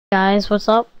Guys, what's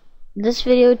up? This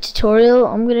video tutorial,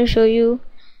 I'm gonna show you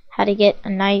how to get a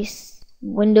nice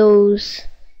Microsoft's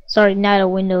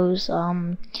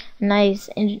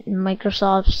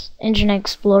Internet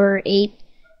Explorer 8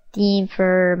 theme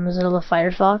for Mozilla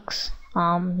Firefox.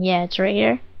 Yeah, it's right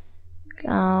here.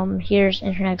 Here's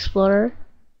Internet Explorer.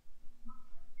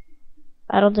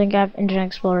 I don't think I have Internet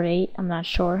Explorer 8. I'm not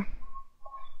sure,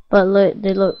 but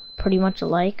they look pretty much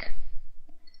alike.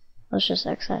 Let's just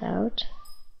X that out.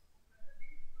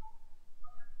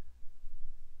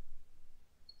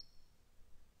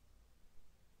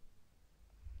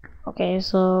 Okay,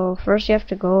 so first you have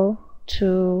to go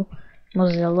to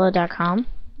mozilla.com.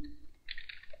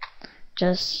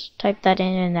 Just type that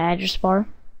in the address bar,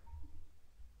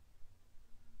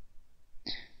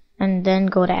 and then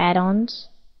go to add-ons,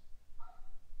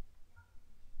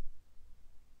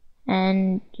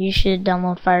 and you should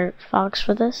download Firefox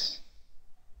for this,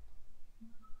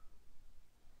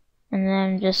 and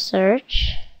then just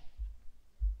search.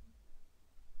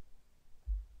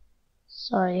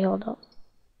 Sorry, hold up.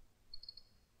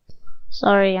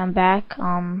 Sorry, I'm back.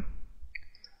 I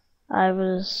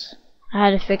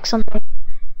had to fix something.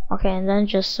 Okay, and then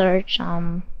just search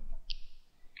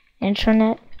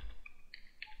Internet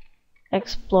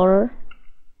Explorer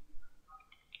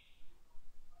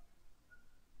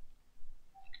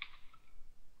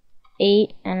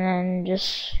 8, and then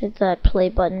just hit that play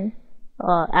button,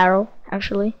 arrow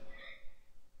actually.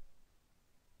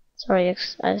 Sorry,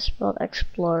 I spelled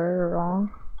Explorer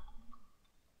wrong.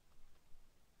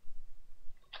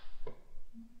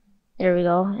 There we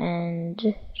go,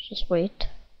 and just wait.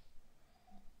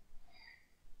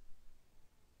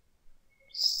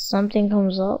 Something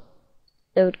comes up.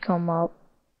 It would come up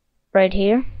right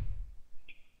here.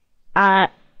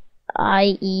 IE8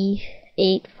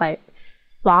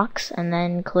 Firefox, and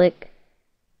then click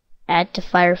Add to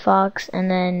Firefox, and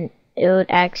then it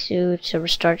would ask you to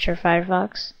restart your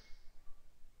Firefox.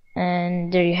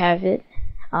 And there you have it.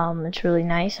 It's really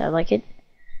nice. I like it.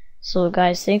 So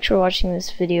guys, thanks for watching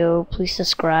this video. Please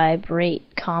subscribe,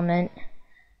 rate, comment,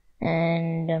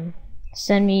 and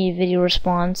send me a video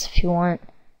response if you want.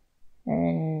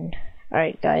 And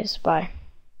alright guys, bye.